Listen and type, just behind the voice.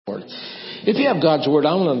Lord. If you have God's Word,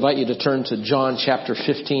 I want to invite you to turn to John chapter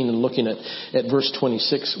 15 and looking at verse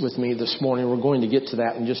 26 with me this morning. We're going to get to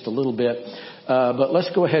that in just a little bit. But let's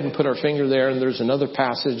go ahead and put our finger there. And there's another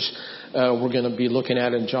passage we're going to be looking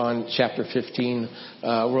at in John chapter 15.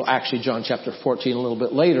 John chapter 14 a little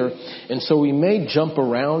bit later. And so we may jump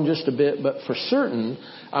around just a bit, but for certain,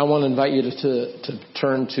 I want to invite you to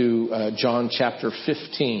turn to John chapter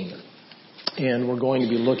 15. And we're going to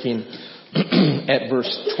be looking at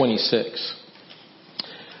verse 26.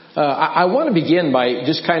 I want to begin by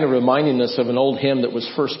just kind of reminding us of an old hymn that was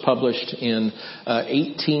first published in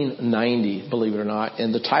 1890, believe it or not.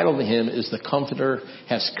 And the title of the hymn is "The Comforter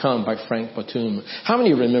Has Come" by Frank Batum. How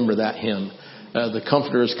many remember that hymn? The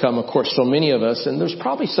Comforter has come, of course, so many of us. And there's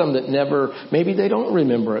probably some that maybe they don't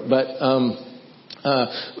remember it. But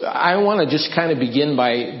I want to just kind of begin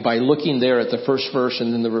by looking there at the first verse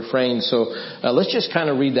and then the refrain. So let's just kind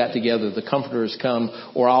of read that together. The Comforter has come,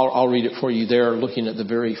 or I'll read it for you there, looking at the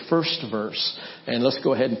very first verse. And let's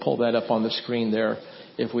go ahead and pull that up on the screen there.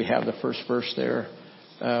 If we have the first verse there,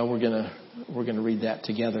 we're gonna read that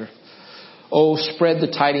together. Oh, spread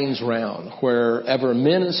the tidings round, wherever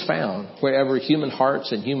men is found, wherever human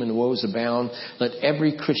hearts and human woes abound. Let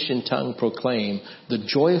every Christian tongue proclaim the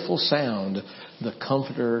joyful sound, the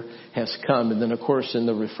Comforter has come. And then, of course, in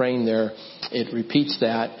the refrain there, it repeats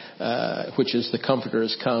that, which is the Comforter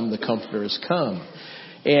has come, the Comforter has come.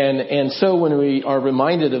 And so when we are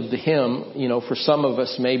reminded of the hymn, for some of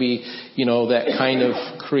us, maybe, that kind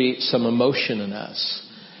of creates some emotion in us.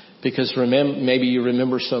 Because maybe you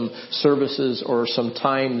remember some services or some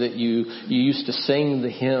time that you used to sing the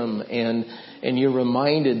hymn, and you're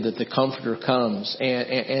reminded that the Comforter comes,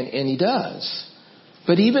 and He does.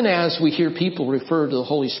 But even as we hear people refer to the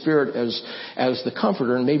Holy Spirit as the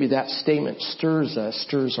Comforter, and maybe that statement stirs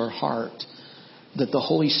our heart, that the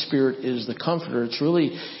Holy Spirit is the Comforter, it's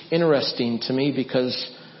really interesting to me because,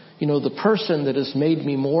 the person that has made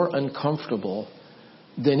me more uncomfortable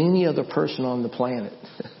than any other person on the planet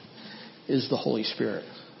is the Holy Spirit.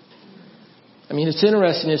 I mean, it's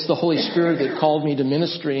interesting. It's the Holy Spirit that called me to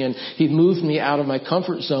ministry, and He moved me out of my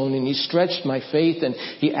comfort zone, and He stretched my faith, and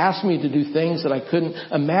He asked me to do things that I couldn't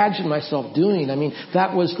imagine myself doing. I mean,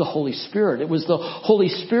 that was the Holy Spirit. It was the Holy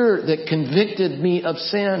Spirit that convicted me of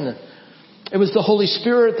sin. It was the Holy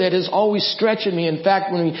Spirit that is always stretching me. In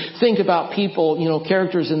fact, when we think about people,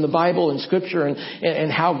 characters in the Bible and Scripture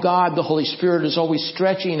and how God, the Holy Spirit, is always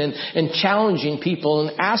stretching and challenging people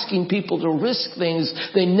and asking people to risk things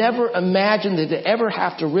they never imagined that they'd ever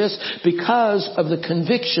have to risk because of the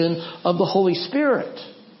conviction of the Holy Spirit.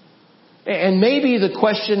 And maybe the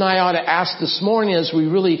question I ought to ask this morning as we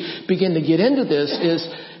really begin to get into this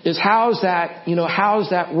is how's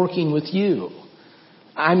that working with you?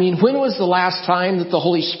 I mean, when was the last time that the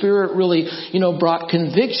Holy Spirit really, brought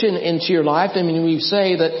conviction into your life? I mean, we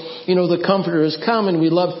say that, the Comforter has come, and we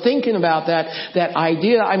love thinking about that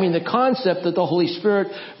idea. I mean, the concept that the Holy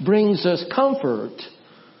Spirit brings us comfort.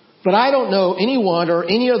 But I don't know anyone or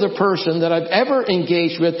any other person that I've ever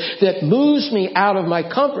engaged with that moves me out of my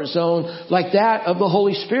comfort zone like that of the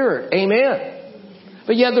Holy Spirit. Amen.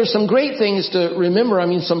 But yet there's some great things to remember. I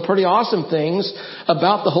mean, some pretty awesome things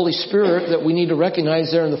about the Holy Spirit that we need to recognize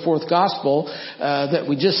there in the fourth gospel that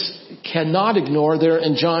we just cannot ignore there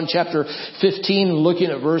in John chapter 15, looking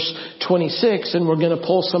at verse 26. And we're going to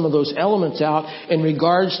pull some of those elements out in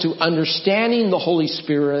regards to understanding the Holy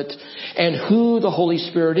Spirit and who the Holy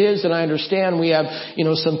Spirit is. And I understand we have,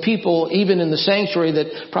 some people even in the sanctuary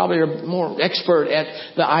that probably are more expert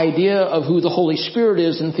at the idea of who the Holy Spirit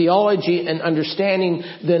is in theology and understanding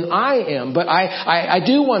than I am. But I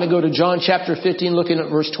do want to go to John chapter 15, looking at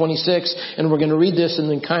verse 26, and we're going to read this and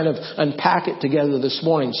then kind of unpack it together this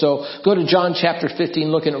morning. So go to John chapter 15,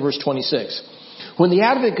 looking at verse 26. When the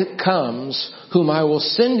Advocate comes, whom I will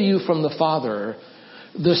send to you from the Father,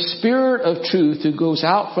 the Spirit of truth who goes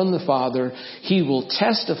out from the Father, He will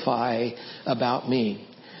testify about me.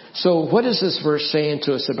 So what is this verse saying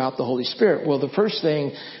to us about the Holy Spirit? Well, the first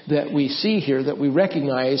thing that we see here that we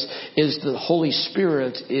recognize is the Holy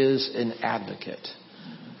Spirit is an advocate.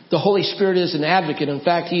 The Holy Spirit is an advocate. In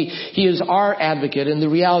fact, He is our advocate. And the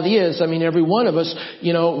reality is, every one of us,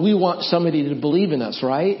 we want somebody to believe in us,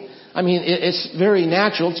 right? I mean, it's very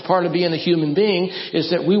natural. It's part of being a human being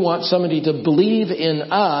is that we want somebody to believe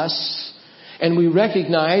in us. And we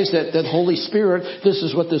recognize that Holy Spirit, this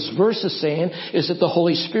is what this verse is saying, is that the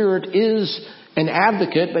Holy Spirit is an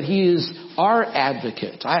advocate, but He is our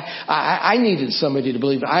advocate. I needed somebody to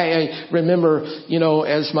believe. I remember,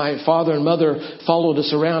 as my father and mother followed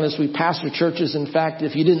us around as we pastored churches. In fact,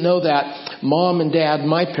 if you didn't know that, Mom and Dad,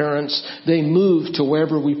 my parents, they moved to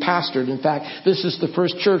wherever we pastored. In fact, this is the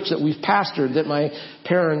first church that we've pastored that my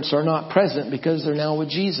parents are not present because they're now with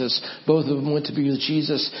Jesus. Both of them went to be with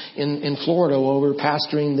Jesus in Florida while we were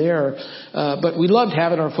pastoring there. But we loved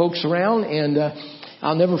having our folks around, and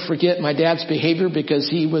I'll never forget my dad's behavior because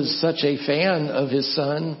he was such a fan of his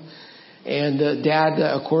son. And Dad,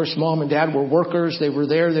 of course, Mom and Dad were workers. They were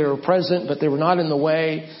there, they were present, but they were not in the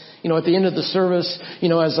way. At the end of the service,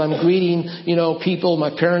 as I'm greeting, people, my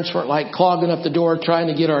parents weren't like clogging up the door trying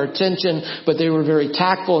to get our attention, but they were very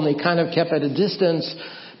tactful and they kind of kept at a distance.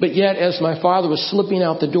 But yet, as my father was slipping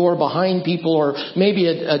out the door behind people, or maybe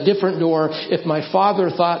a different door, if my father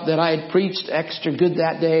thought that I had preached extra good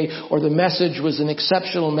that day, or the message was an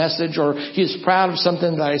exceptional message, or he was proud of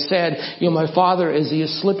something that I said, my father, as he is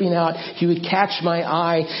slipping out, he would catch my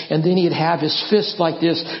eye, and then he'd have his fist like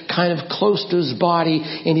this, kind of close to his body,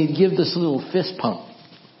 and he'd give this little fist pump.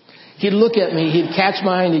 He'd look at me, he'd catch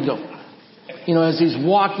my eye, and he'd go, as he's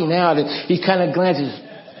walking out, and he kind of glances,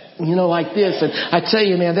 like this. And I tell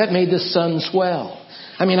you, man, that made the sun swell.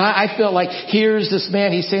 I felt like here's this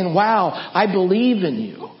man. He's saying, wow, I believe in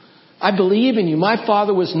you. I believe in you. My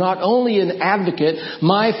father was not only an advocate,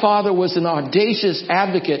 my father was an audacious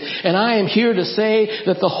advocate. And I am here to say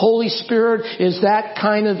that the Holy Spirit is that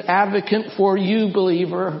kind of advocate for you,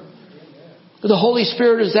 believer. The Holy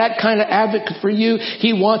Spirit is that kind of advocate for you.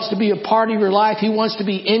 He wants to be a part of your life. He wants to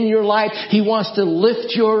be in your life. He wants to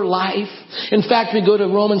lift your life. In fact, we go to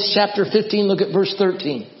Romans chapter 15, look at verse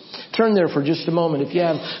 13. Turn there for just a moment. If you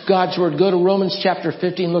have God's Word, go to Romans chapter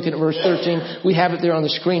 15, look at verse 13. We have it there on the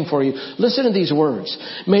screen for you. Listen to these words.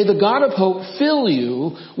 May the God of hope fill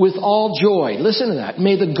you with all joy. Listen to that.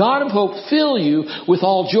 May the God of hope fill you with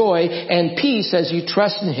all joy and peace as you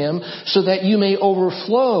trust in Him, so that you may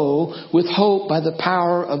overflow with hope by the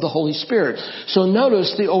power of the Holy Spirit. So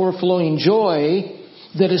notice the overflowing joy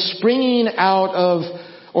that is springing out of,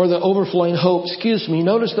 or the overflowing hope,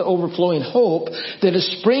 notice the overflowing hope that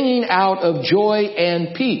is springing out of joy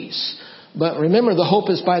and peace. But remember, the hope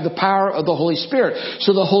is by the power of the Holy Spirit.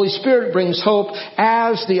 So the Holy Spirit brings hope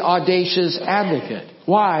as the audacious advocate.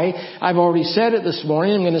 Why? I've already said it this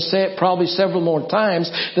morning. I'm going to say it probably several more times,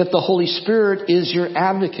 that the Holy Spirit is your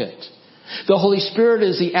advocate. The Holy Spirit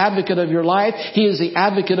is the advocate of your life. He is the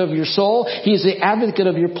advocate of your soul. He is the advocate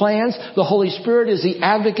of your plans. The Holy Spirit is the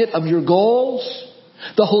advocate of your goals.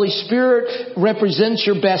 The Holy Spirit represents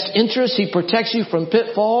your best interests. He protects you from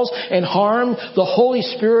pitfalls and harm. The Holy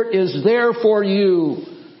Spirit is there for you.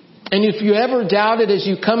 And if you ever doubted as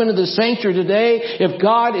you come into the sanctuary today, if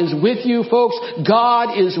God is with you, folks,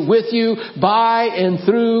 God is with you by and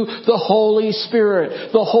through the Holy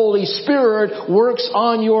Spirit. The Holy Spirit works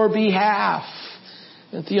on your behalf.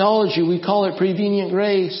 In theology, we call it prevenient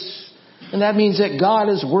grace. And that means that God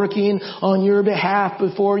is working on your behalf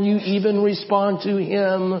before you even respond to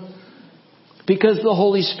Him. Because the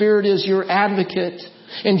Holy Spirit is your advocate.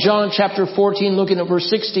 In John chapter 14, looking at verse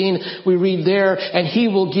 16, we read there, and He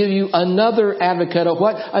will give you another advocate. Of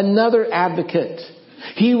what? Another advocate.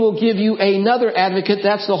 He will give you another advocate,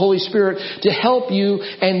 that's the Holy Spirit, to help you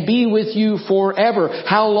and be with you forever.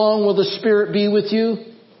 How long will the Spirit be with you?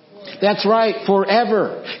 That's right,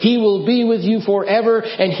 forever. He will be with you forever,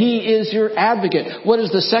 and He is your advocate. What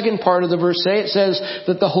does the second part of the verse say? It says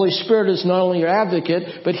that the Holy Spirit is not only your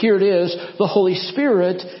advocate, but here it is, the Holy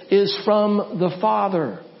Spirit is from the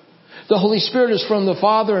Father. The Holy Spirit is from the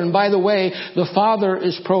Father, and by the way, the Father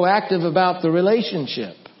is proactive about the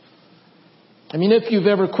relationship. If you've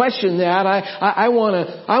ever questioned that, I want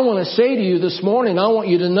to say to you this morning, I want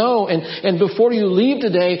you to know, and before you leave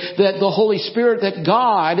today, that the Holy Spirit, that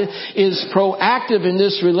God is proactive in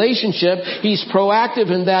this relationship. He's proactive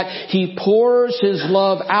in that He pours His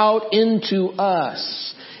love out into us.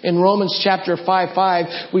 In Romans chapter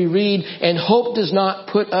 5:5, we read, and hope does not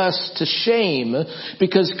put us to shame,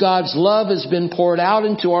 because God's love has been poured out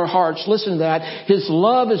into our hearts. Listen to that. His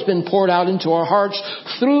love has been poured out into our hearts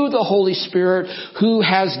through the Holy Spirit who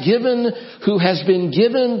has been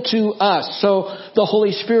given to us. So the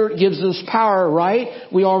Holy Spirit gives us power, right?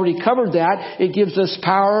 We already covered that. It gives us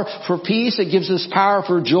power for peace. It gives us power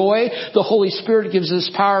for joy. The Holy Spirit gives us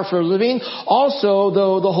power for living. Also,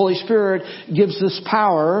 though, the Holy Spirit gives us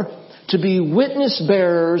power to be witness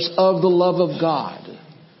bearers of the love of God.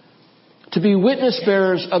 To be witness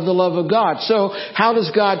bearers of the love of God. So how does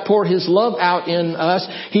God pour His love out in us?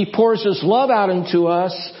 He pours His love out into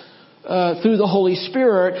us through the Holy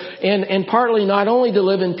Spirit, and partly not only to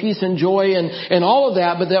live in peace and joy and all of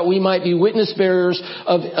that, but that we might be witness bearers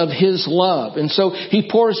of His love. And so He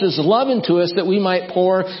pours His love into us that we might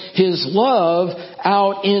pour His love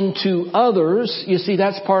out into others. You see,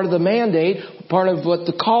 that's part of the mandate. Part of what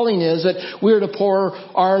the calling is, that we're to pour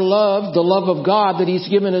our love, the love of God that He's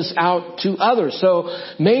given us, out to others. So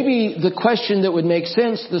maybe the question that would make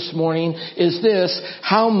sense this morning is this: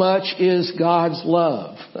 how much is God's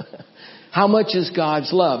love? How much is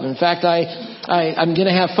God's love? In fact, I'm going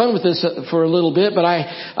to have fun with this for a little bit, but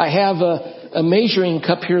I have a measuring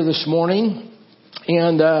cup here this morning.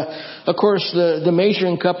 And, of course, the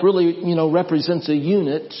measuring cup really, represents a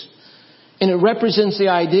unit. And it represents the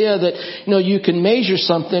idea that, you can measure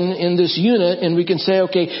something in this unit and we can say,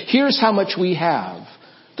 okay, here's how much we have.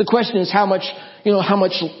 The question is how much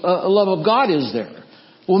love of God is there?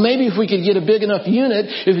 Well, maybe if we could get a big enough unit,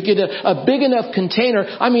 if we get a big enough container,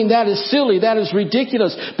 that is silly, that is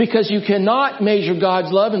ridiculous, because you cannot measure God's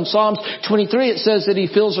love. In Psalms 23, it says that He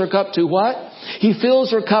fills our cup to what? He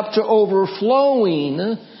fills our cup to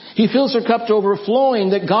overflowing. He fills our cup to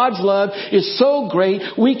overflowing, that God's love is so great,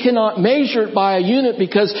 we cannot measure it by a unit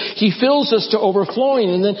because He fills us to overflowing.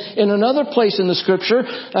 And then in another place in the Scripture,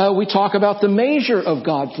 we talk about the measure of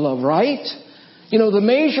God's love, right? The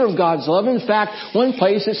measure of God's love. In fact, one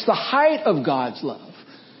place, it's the height of God's love.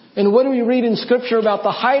 And what do we read in Scripture about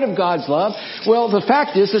the height of God's love? Well, the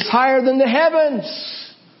fact is, it's higher than the heavens.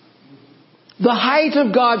 The height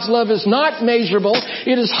of God's love is not measurable.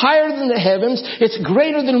 It is higher than the heavens. It's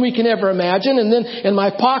greater than we can ever imagine. And then in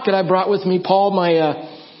my pocket, I brought with me, Paul,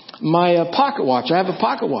 my pocket watch. I have a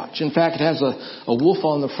pocket watch. In fact, it has a wolf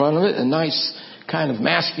on the front of it, a nice kind of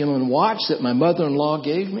masculine watch that my mother-in-law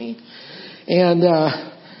gave me. And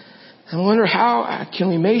I wonder, how can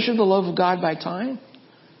we measure the love of God by time?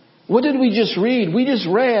 What did we just read? We just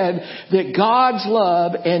read that God's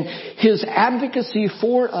love and His advocacy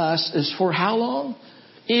for us is for how long?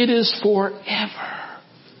 It is forever.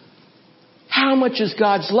 How much is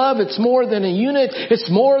God's love? It's more than a unit. It's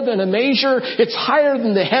more than a measure. It's higher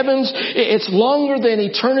than the heavens. It's longer than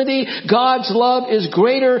eternity. God's love is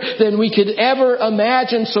greater than we could ever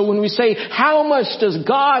imagine. So when we say, how much does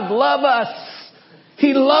God love us?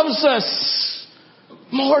 He loves us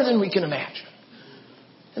more than we can imagine.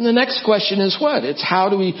 And the next question is what? It's how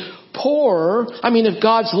do we pour? If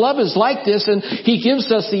God's love is like this, and He gives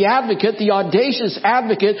us the advocate, the audacious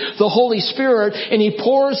advocate, the Holy Spirit, and He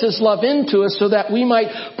pours His love into us so that we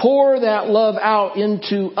might pour that love out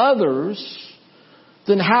into others,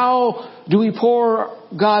 then how do we pour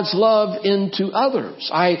God's love into others?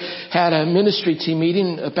 I had a ministry team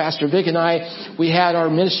meeting. Pastor Vic and we had our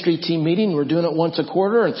ministry team meeting. We're doing it once a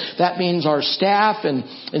quarter, and that means our staff and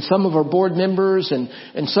some of our board members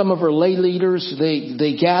and some of our lay leaders,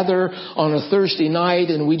 they gather on a Thursday night,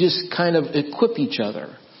 and we just kind of equip each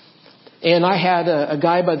other. And I had a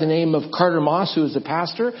guy by the name of Carter Moss, who is a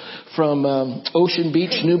pastor from Ocean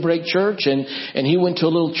Beach New Break Church. And he went to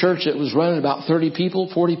a little church that was running about 30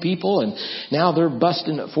 people, 40 people. And now they're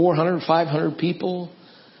busting at 400, 500 people.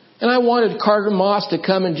 And I wanted Carter Moss to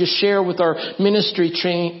come and just share with our ministry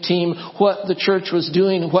team what the church was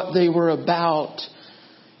doing, what they were about.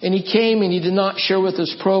 And he came and he did not share with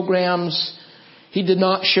us programs. He did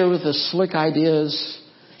not share with us slick ideas.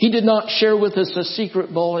 He did not share with us a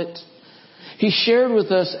secret bullet. He shared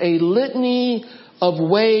with us a litany of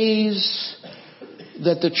ways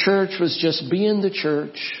that the church was just being the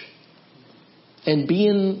church and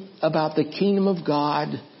being about the kingdom of God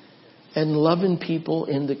and loving people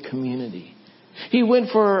in the community. He went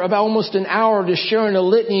for about almost an hour just sharing a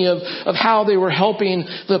litany of how they were helping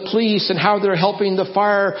the police and how they're helping the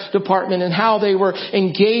fire department and how they were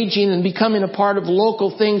engaging and becoming a part of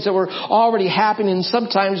local things that were already happening.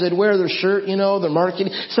 Sometimes they'd wear their shirt, their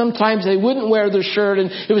marketing. Sometimes they wouldn't wear their shirt, and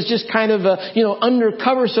it was just kind of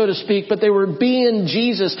undercover, so to speak, but they were being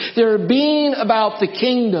Jesus. They were being about the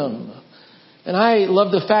kingdom. And I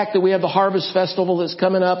love the fact that we have the Harvest Festival that's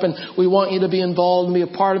coming up, and we want you to be involved and be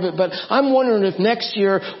a part of it. But I'm wondering if next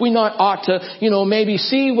year we not ought to, maybe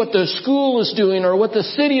see what the school is doing or what the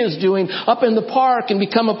city is doing up in the park and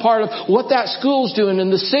become a part of what that school's doing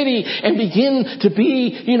in the city and begin to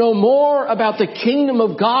be, more about the kingdom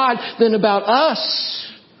of God than about us.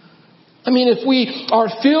 If we are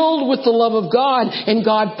filled with the love of God and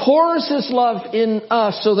God pours His love in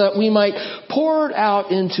us so that we might pour it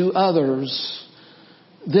out into others,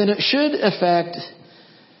 then it should affect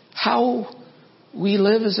how we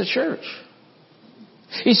live as a church.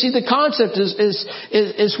 You see, the concept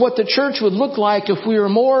is what the church would look like if we were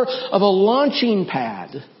more of a launching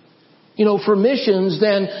pad. for missions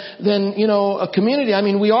than a community. I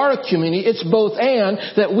mean, we are a community. It's both and,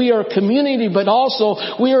 that we are a community, but also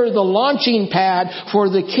we are the launching pad for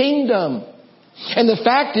the kingdom. And the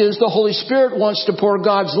fact is, the Holy Spirit wants to pour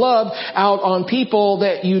God's love out on people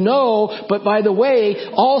that you know, but by the way,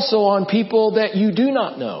 also on people that you do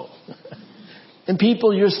not know. And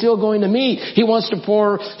people you're still going to meet. He wants to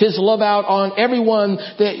pour His love out on everyone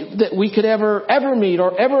that we could ever meet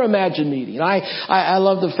or ever imagine meeting. I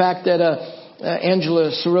love the fact that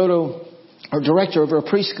Angela Soroto, our director of our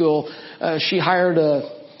preschool, she hired,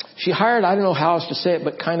 I don't know how else to say it,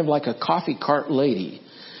 but kind of like a coffee cart lady.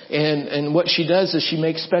 And what she does is she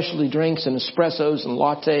makes specialty drinks and espressos and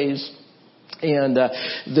lattes. And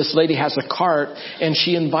this lady has a cart, and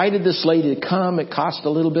she invited this lady to come. It cost a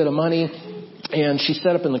little bit of money. And she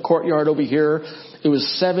set up in the courtyard over here. It was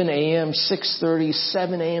 7 a.m., 6:30,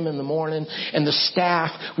 7 a.m. in the morning. And the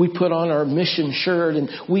staff, we put on our mission shirt, and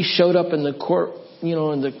we showed up in the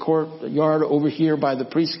in the courtyard over here by the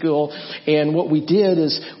preschool. And what we did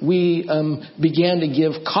is we began to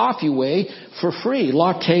give coffee away for free,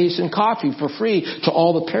 lattes and coffee for free to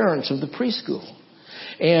all the parents of the preschool.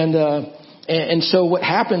 And so what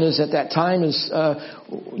happened is at that time is,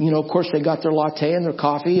 of course they got their latte and their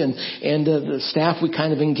coffee and the staff, we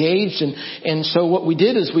kind of engaged. And so what we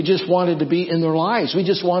did is we just wanted to be in their lives. We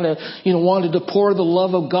just wanted to pour the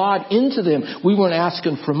love of God into them. We weren't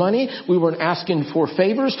asking for money. We weren't asking for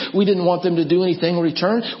favors. We didn't want them to do anything in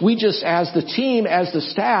return. We just, as the team, as the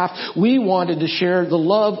staff, we wanted to share the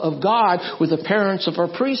love of God with the parents of our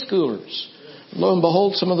preschoolers. Lo and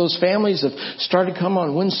behold, some of those families have started coming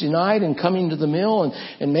on Wednesday night and coming to the mill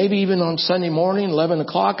and maybe even on Sunday morning, 11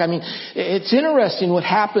 o'clock. I mean, it's interesting what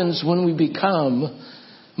happens when we become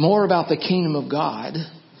more about the kingdom of God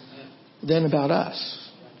than about us.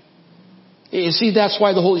 You see, that's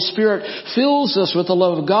why the Holy Spirit fills us with the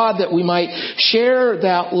love of God, that we might share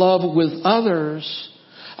that love with others.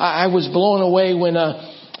 I was blown away when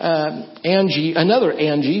Angie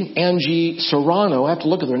Serrano, I have to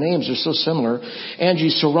look at their names, they're so similar. Angie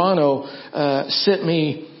Serrano sent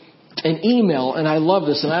me an email, and I love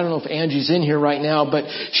this, and I don't know if Angie's in here right now, but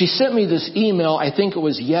she sent me this email, I think it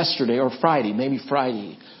was yesterday or Friday, maybe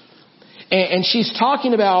Friday. And she's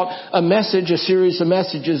talking about a series of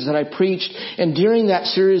messages that I preached, and during that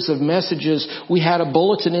series of messages, we had a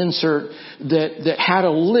bulletin insert that had a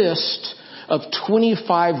list of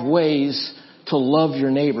 25 ways to love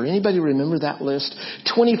your neighbor. Anybody remember that list?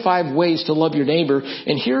 25 ways to love your neighbor.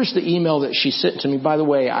 And here's the email that she sent to me. By the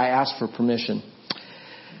way, I asked for permission.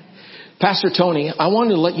 Pastor Tony, I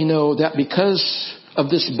wanted to let you know that because of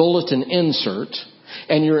this bulletin insert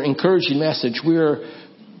and your encouraging message, we are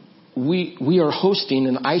hosting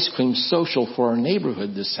an ice cream social for our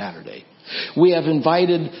neighborhood this Saturday. We have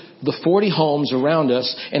invited the 40 homes around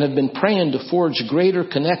us and have been praying to forge greater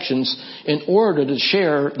connections in order to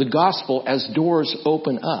share the gospel as doors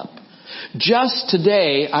open up. Just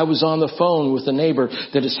today, I was on the phone with a neighbor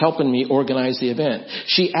that is helping me organize the event.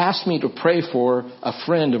 She asked me to pray for a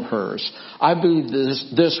friend of hers. I believe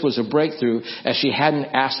this was a breakthrough, as she hadn't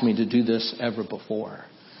asked me to do this ever before.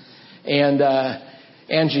 And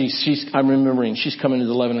Angie, I'm remembering, she's coming to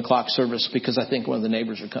the 11 o'clock service because I think one of the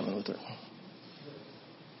neighbors are coming with her.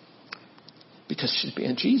 Because she's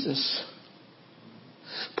being Jesus.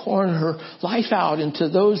 Pouring her life out into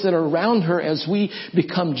those that are around her as we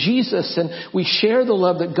become Jesus and we share the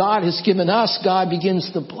love that God has given us. God begins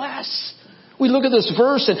to bless. We look at this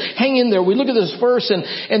verse and hang in there. We look at this verse and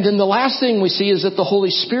then the last thing we see is that the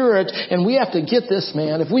Holy Spirit, and we have to get this,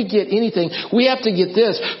 man. If we get anything, we have to get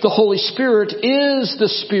this. The Holy Spirit is the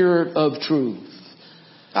Spirit of truth.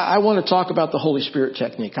 I want to talk about the Holy Spirit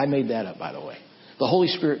technique. I made that up, by the way. The Holy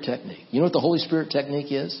Spirit technique. You know what the Holy Spirit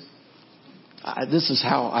technique is? This is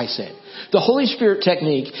how I say it. The Holy Spirit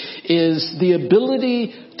technique is the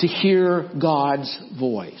ability to hear God's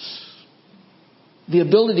voice. The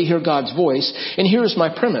ability to hear God's voice. And here's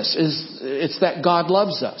my premise, it's that God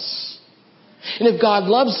loves us. And if God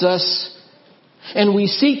loves us and we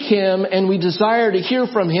seek Him and we desire to hear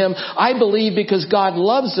from Him, I believe because God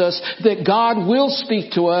loves us that God will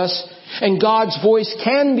speak to us. And God's voice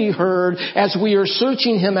can be heard as we are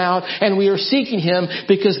searching Him out and we are seeking Him,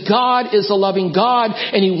 because God is a loving God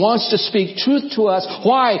and He wants to speak truth to us.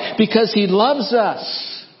 Why? Because He loves us.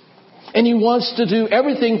 And He wants to do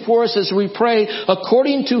everything for us as we pray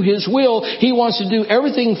according to His will. He wants to do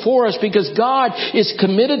everything for us because God is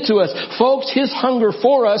committed to us. Folks, His hunger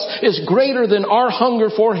for us is greater than our hunger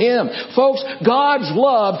for Him. Folks, God's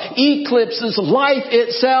love eclipses life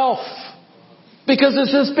itself. Because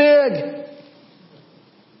it's this big.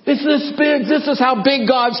 It's this big. This is how big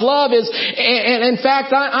God's love is. And in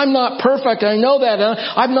fact, I'm not perfect. I know that.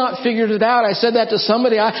 I've not figured it out. I said that to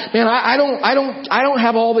somebody. I don't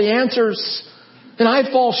have all the answers. And I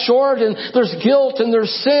fall short, and there's guilt, and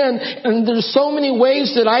there's sin, and there's so many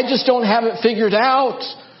ways that I just don't have it figured out.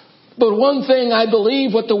 But one thing I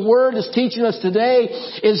believe what the Word is teaching us today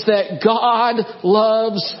is that God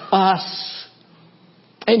loves us.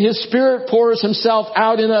 And His Spirit pours Himself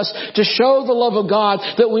out in us to show the love of God,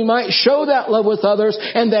 that we might show that love with others,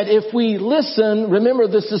 and that if we listen, remember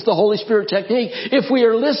this is the Holy Spirit technique, if we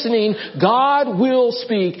are listening, God will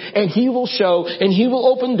speak, and He will show, and He will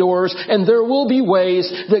open doors, and there will be ways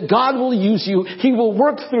that God will use you. He will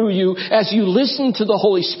work through you as you listen to the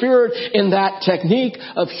Holy Spirit in that technique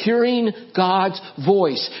of hearing God's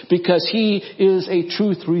voice, because He is a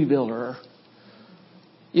truth revealer.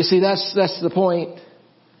 You see, that's the point.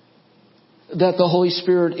 That the Holy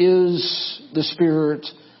Spirit is the Spirit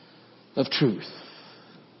of truth.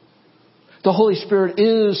 The Holy Spirit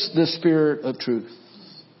is the Spirit of truth.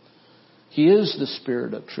 He is the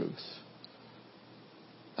Spirit of truth.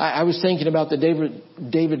 I was thinking about the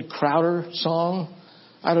David Crowder song.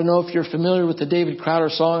 I don't know if you're familiar with the David Crowder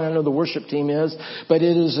song. I know the worship team is. But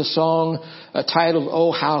it is a song titled,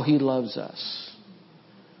 Oh, How He Loves Us.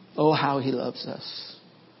 Oh, how He loves us.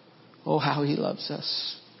 Oh, how He loves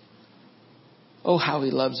us. Oh, how He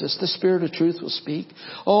loves us. The Spirit of truth will speak.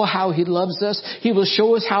 Oh, how He loves us. He will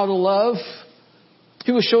show us how to love.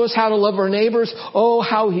 He will show us how to love our neighbors. Oh,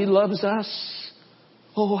 how He loves us.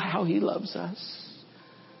 Oh, how He loves us.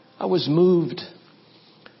 I was moved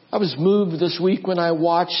this week when I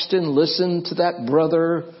watched and listened to that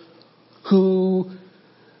brother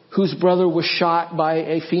whose brother was shot by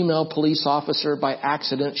a female police officer by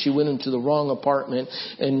accident. She went into the wrong apartment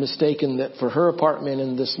and mistaken that for her apartment,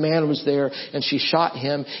 and this man was there, and she shot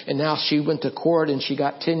him, and now she went to court and she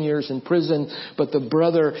got 10 years in prison. But the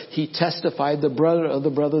brother, he testified, the brother of the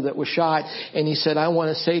brother that was shot, and he said, I want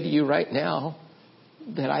to say to you right now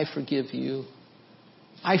that I forgive you.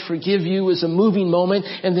 I forgive you is a moving moment.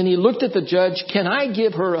 And then he looked at the judge. Can I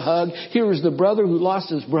give her a hug? Here was the brother who lost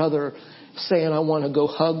his brother saying, I want to go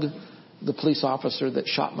hug the police officer that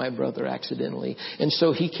shot my brother accidentally. And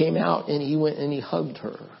so he came out and he went and he hugged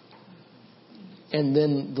her. And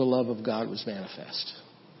then the love of God was manifest.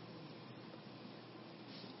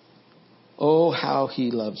 Oh, how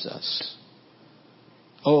He loves us.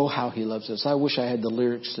 Oh, how He loves us. I wish I had the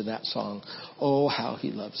lyrics to that song. Oh, how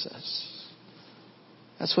He loves us.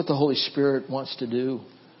 That's what the Holy Spirit wants to do.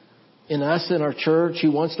 In us, in our church, He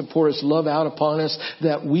wants to pour His love out upon us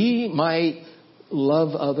that we might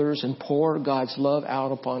love others and pour God's love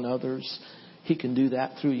out upon others. He can do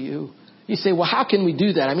that through you. You say, well, how can we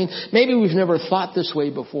do that? I mean, maybe we've never thought this way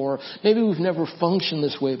before. Maybe we've never functioned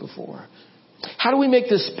this way before. How do we make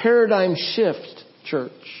this paradigm shift,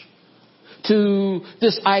 church, to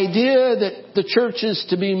this idea that the church is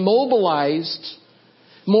to be mobilized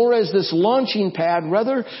more as this launching pad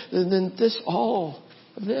rather than all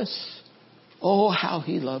of this? Oh, how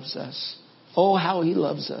He loves us. Oh, how He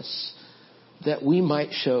loves us, that we might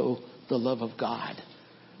show the love of God.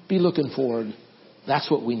 Be looking forward.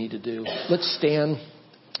 That's what we need to do. Let's stand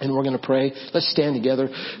and we're going to pray. Let's stand together.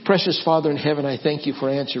 Precious Father in heaven, I thank You for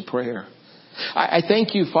answered prayer. I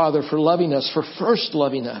thank You, Father, for loving us, for first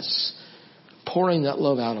loving us, pouring that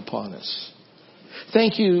love out upon us.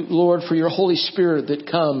 Thank You, Lord, for Your Holy Spirit that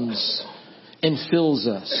comes and fills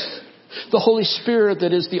us. The Holy Spirit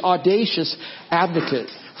that is the audacious advocate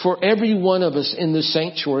for every one of us in this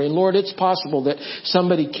sanctuary. And Lord, it's possible that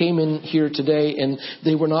somebody came in here today and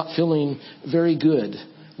they were not feeling very good,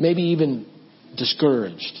 maybe even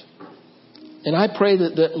discouraged. And I pray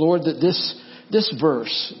that Lord, that this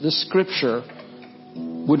verse, this scripture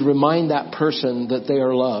would remind that person that they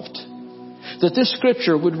are loved. That this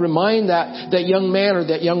scripture would remind that young man or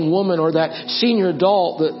that young woman or that senior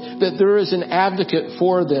adult that there is an advocate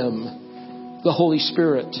for them, the Holy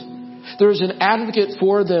Spirit. There is an advocate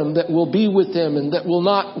for them that will be with them and that will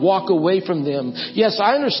not walk away from them. Yes,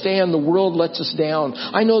 I understand the world lets us down.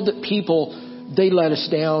 I know that people, they let us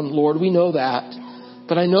down, Lord. We know that.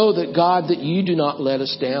 But I know that God, that You do not let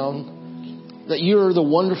us down. That You are the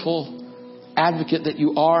wonderful advocate that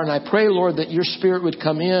You are. And I pray, Lord, that Your Spirit would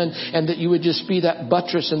come in and that You would just be that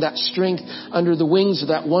buttress and that strength under the wings of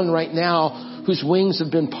that one right now whose wings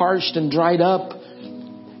have been parched and dried up.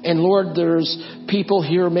 And Lord, there's people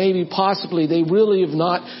here, maybe possibly they really have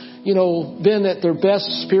not, been at their best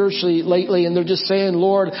spiritually lately. And they're just saying,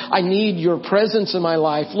 Lord, I need Your presence in my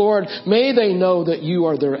life. Lord, may they know that You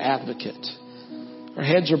are their advocate. Our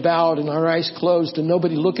heads are bowed and our eyes closed and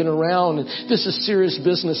nobody looking around. And this is serious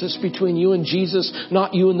business. It's between you and Jesus,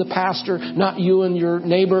 not you and the pastor, not you and your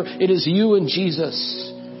neighbor. It is you and Jesus.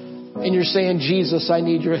 And you're saying, Jesus, I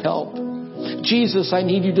need your help. Jesus, I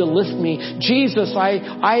need you to lift me. Jesus,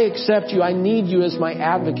 I accept you. I need you as my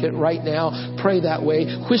advocate right now. Pray that way.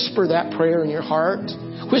 Whisper that prayer in your heart.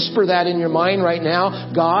 Whisper that in your mind right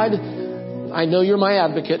now. God, I know you're my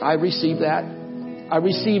advocate. I receive that. I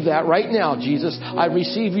receive that right now, Jesus. I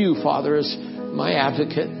receive you, Father, as my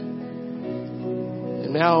advocate.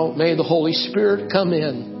 And now may the Holy Spirit come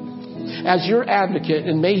in as your advocate,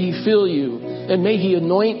 and may He fill you, and may He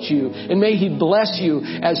anoint you, and may He bless you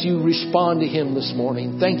as you respond to Him this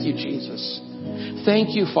morning. Thank you, Jesus.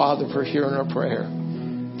 Thank you, Father, for hearing our prayer.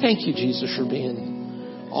 Thank you, Jesus, for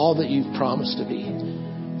being all that you've promised to be.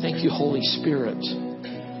 Thank you, Holy Spirit,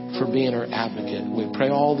 for being our advocate. We pray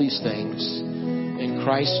all these things in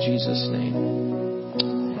Christ Jesus' name.